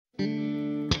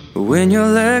when your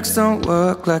legs don't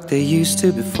work like they used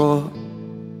to before,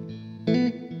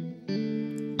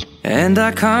 and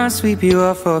I can't sweep you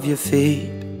off of your feet.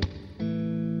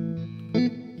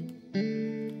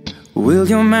 Will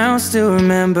your mouth still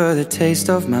remember the taste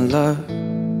of my love?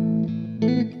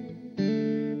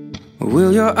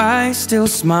 Will your eyes still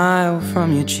smile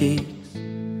from your cheeks?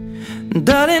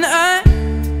 Darling, I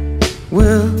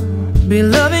will be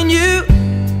loving you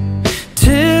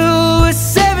till we're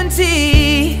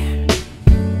 70.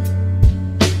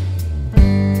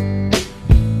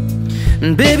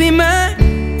 And baby, my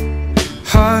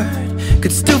heart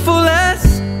could still fall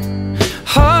as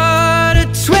hard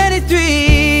at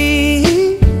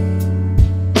 23.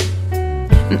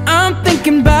 And I'm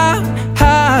thinking about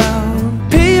how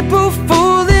people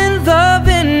fall in love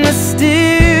in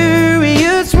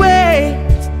mysterious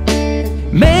ways.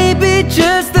 Maybe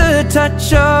just the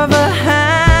touch of a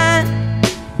hand.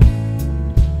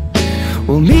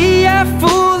 Well, me, I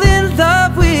fall in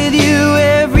love with you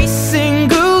every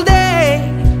single day,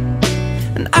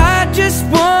 and I just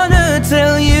wanna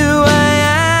tell you I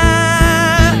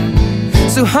am.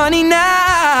 So honey,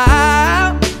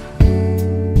 now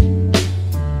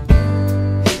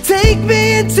take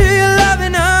me into your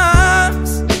loving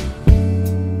arms.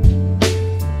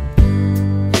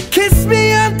 Kiss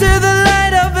me under the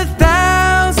light of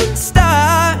 1,000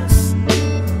 stars.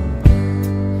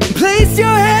 Place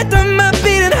your head on my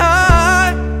beating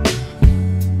heart.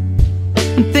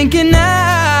 I'm thinking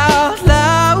out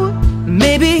loud,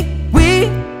 maybe we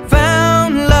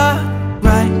found love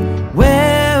right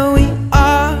where we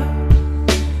are.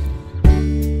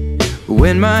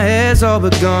 When my hair's all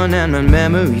but gone and my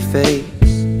memory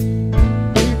fades,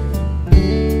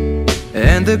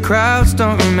 and the crowds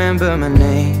don't remember my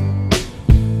name,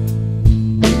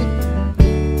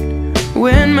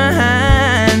 when my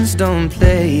hands don't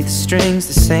play the strings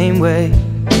the same way,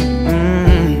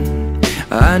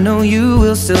 I know you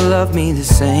will still love me the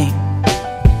same.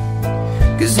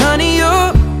 'Cause honey,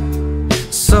 your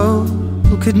soul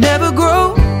could never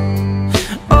grow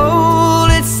old,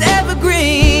 it's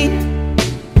evergreen.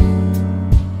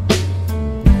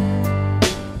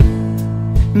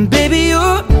 Baby,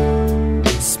 your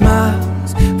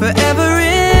smile's forever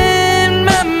in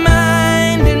my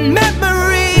mind and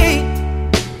memory.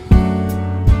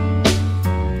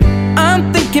 I'm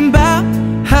thinking about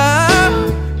how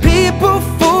people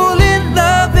fall in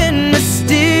love in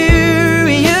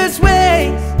mysterious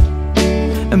ways,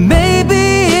 and maybe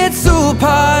it's all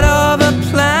part of a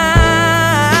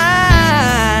plan.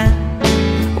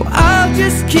 Well, I'll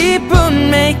just keep on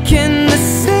making the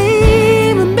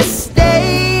same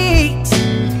mistakes,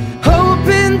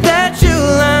 hoping that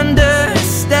you'll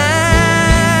understand.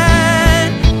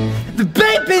 But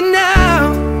baby, now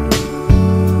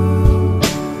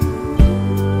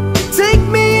take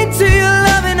me into your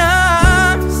loving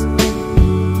arms.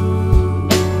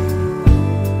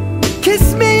 Kiss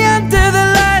me under the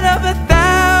light of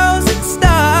 1,000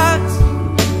 stars.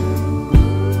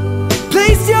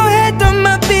 Place your head on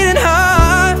my beating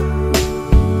heart.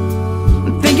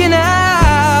 I'm thinking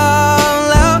out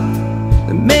loud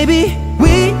that maybe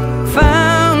we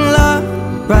found love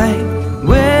right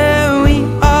where we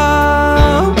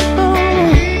are.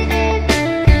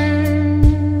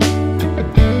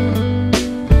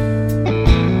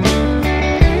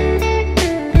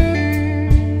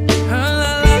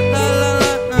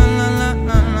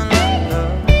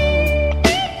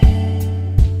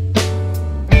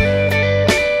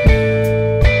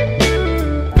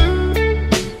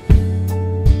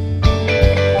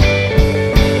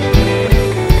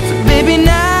 So baby,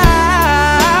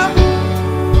 now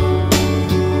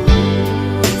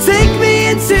take me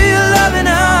into your loving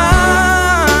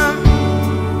arms.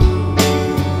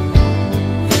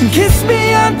 Kiss me